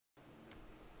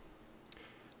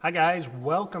Hi guys,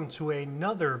 welcome to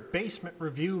another basement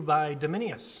review by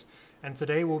Diminias. And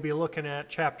today we'll be looking at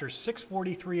chapter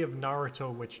 643 of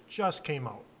Naruto, which just came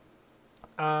out.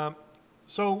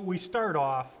 So we start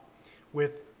off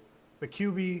with the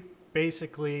QB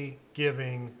basically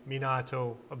giving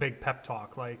Minato a big pep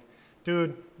talk, like,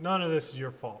 dude, none of this is your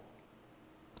fault.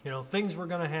 You know, things were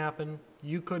gonna happen.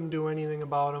 You couldn't do anything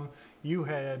about them. You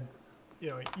did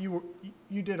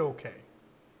okay.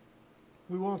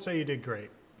 We won't say you did great.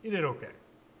 You did okay.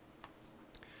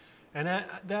 And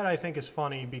that I think is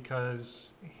funny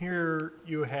because here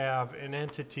you have an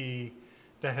entity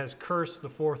that has cursed the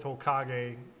fourth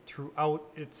Hokage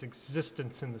throughout its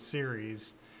existence in the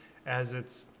series as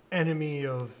its enemy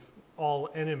of all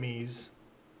enemies.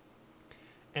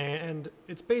 And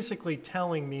it's basically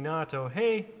telling Minato,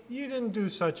 hey, you didn't do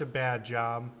such a bad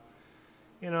job.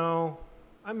 You know,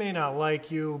 I may not like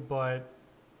you, but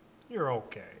you're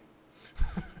okay.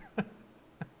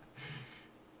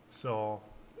 So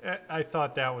I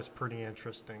thought that was pretty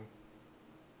interesting.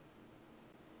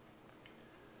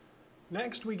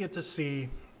 Next, we get to see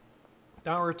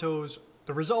the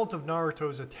result of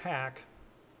Naruto's attack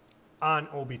on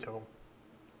Obito.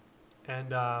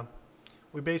 And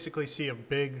we basically see a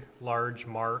big, large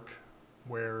mark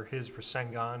where his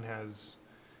Rasengan has,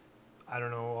 I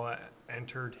don't know,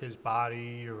 entered his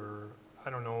body, or I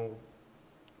don't know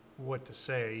what to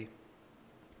say.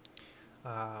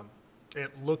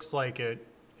 It looks like it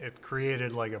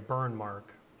created like a burn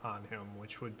mark on him,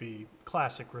 which would be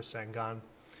classic Rasengan.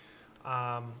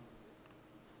 And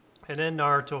then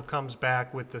Naruto comes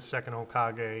back with the second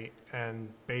Hokage and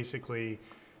basically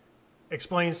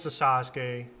explains to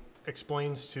Sasuke,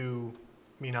 explains to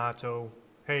Minato,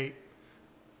 hey,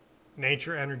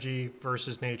 nature energy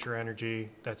versus nature energy,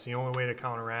 that's the only way to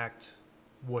counteract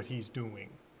what he's doing.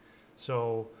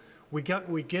 So we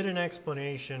get an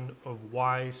explanation of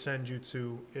why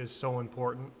Senjutsu is so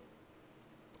important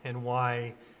and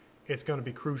why it's going to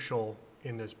be crucial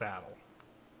in this battle,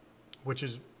 which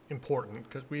is important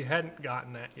because we hadn't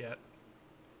gotten that yet.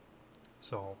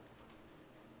 So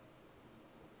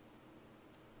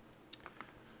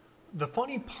the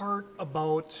funny part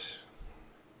about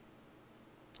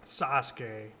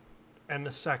Sasuke and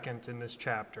the second in this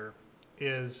chapter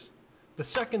is the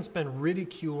second's been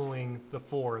ridiculing the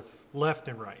fourth left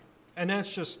and right. And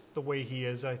that's just the way he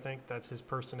is, I think. That's his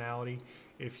personality.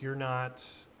 If you're not,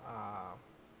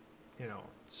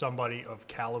 somebody of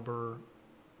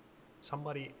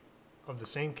the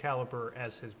same caliber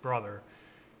as his brother,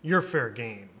 you're fair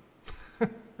game.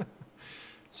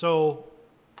 So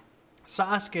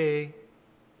Sasuke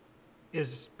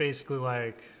is basically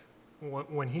like,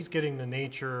 when he's getting the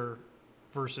nature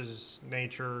versus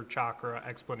nature chakra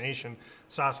explanation,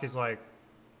 Sasuke's like,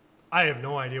 I have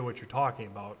no idea what you're talking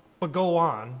about, but go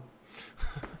on.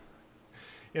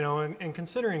 And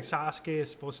considering Sasuke is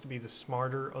supposed to be the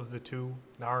smarter of the two,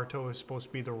 Naruto is supposed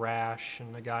to be the rash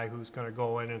and the guy who's going to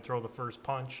go in and throw the first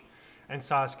punch, and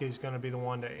Sasuke is going to be the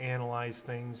one to analyze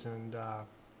things and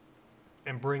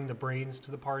bring the brains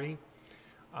to the party.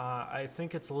 I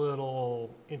think it's a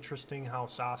little interesting how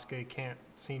Sasuke can't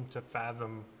seem to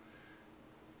fathom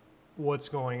what's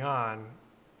going on,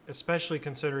 especially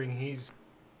considering he's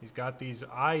got these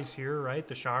eyes here, right?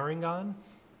 The Sharingan.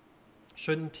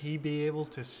 Shouldn't he be able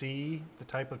to see the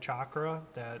type of chakra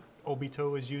that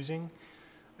Obito is using,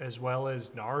 as well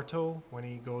as Naruto when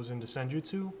he goes into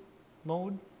Senjutsu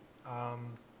mode? I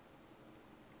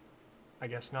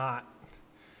guess not.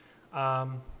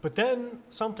 But then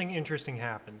something interesting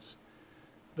happens.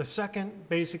 The second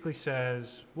basically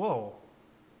says, whoa,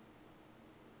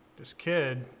 this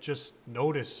kid just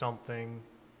noticed something.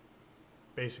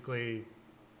 Basically,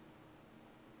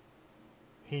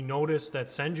 he noticed that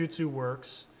Senjutsu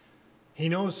works. He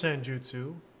knows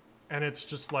Senjutsu, and it's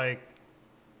just like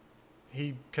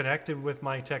he connected with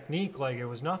my technique like it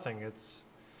was nothing. It's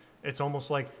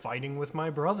almost like fighting with my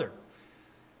brother.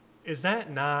 Is that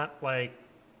not like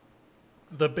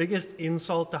the biggest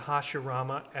insult to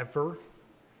Hashirama ever?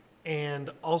 And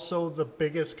also the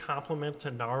biggest compliment to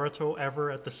Naruto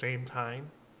ever at the same time?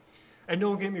 And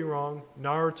don't get me wrong,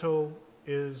 Naruto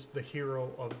is the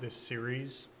hero of this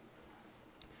series.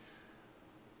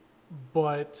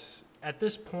 But at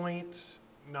this point,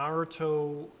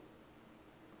 Naruto,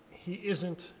 he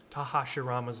isn't to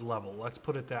Hashirama's level. Let's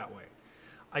put it that way.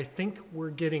 I think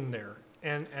we're getting there.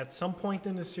 And at some point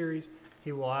in the series,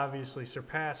 he will obviously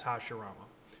surpass Hashirama.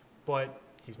 But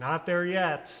he's not there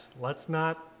yet. Let's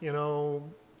not,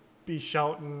 be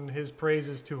shouting his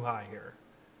praises too high here.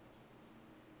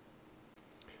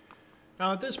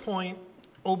 Now at this point,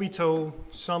 Obito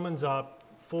summons up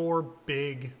 4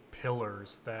 big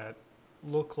pillars that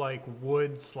look like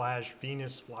wood /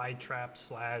 Venus flytrap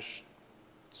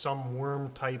 / some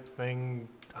worm type thing.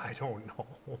 I don't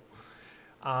know.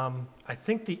 I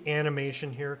think the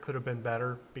animation here could have been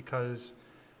better because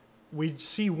we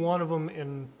see one of them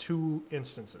in 2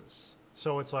 instances.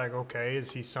 So it's like, okay,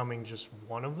 is he summoning just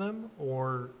one of them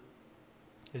or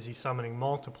is he summoning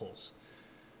multiples?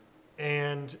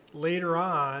 And later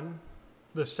on,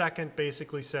 the second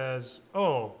basically says,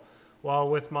 oh, well,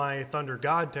 with my Thunder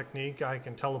God technique, I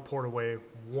can teleport away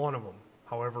one of them.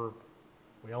 However,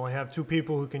 we only have 2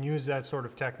 people who can use that sort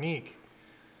of technique.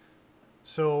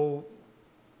 So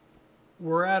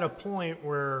we're at a point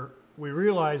where we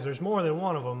realize there's more than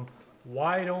one of them.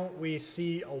 Why don't we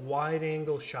see a wide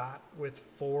angle shot with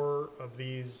 4 of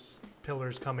these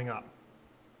pillars coming up?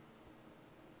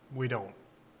 We don't.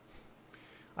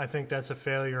 I think that's a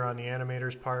failure on the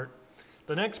animator's part.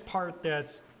 The next part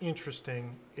that's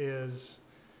interesting is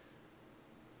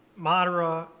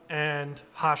Madara and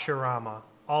Hashirama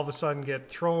all of a sudden get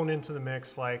thrown into the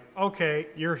mix like, okay,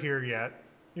 you're here yet.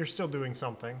 You're still doing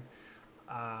something.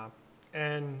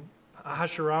 And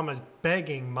Hashirama's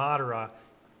begging Madara,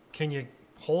 can you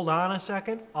hold on a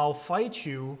second? I'll fight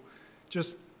you.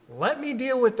 Just let me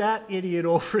deal with that idiot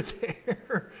over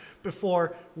there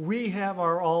before we have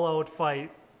our all-out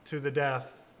fight to the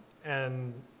death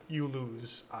and you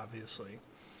lose, obviously.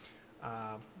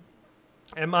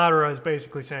 And Madara is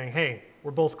basically saying, hey,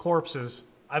 we're both corpses.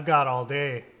 I've got all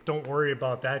day. Don't worry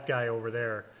about that guy over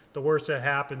there. The worst that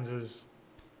happens is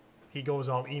he goes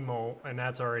all emo, and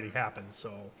that's already happened.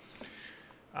 So,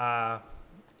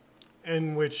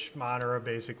 in which Madara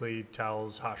basically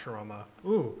tells Hashirama,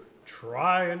 ooh,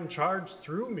 try and charge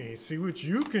through me. See what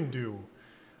you can do.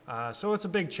 So it's a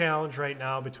big challenge right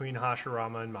now between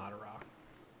Hashirama and Madara.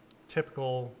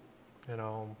 Typical,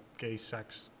 gay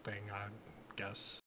sex thing, I guess.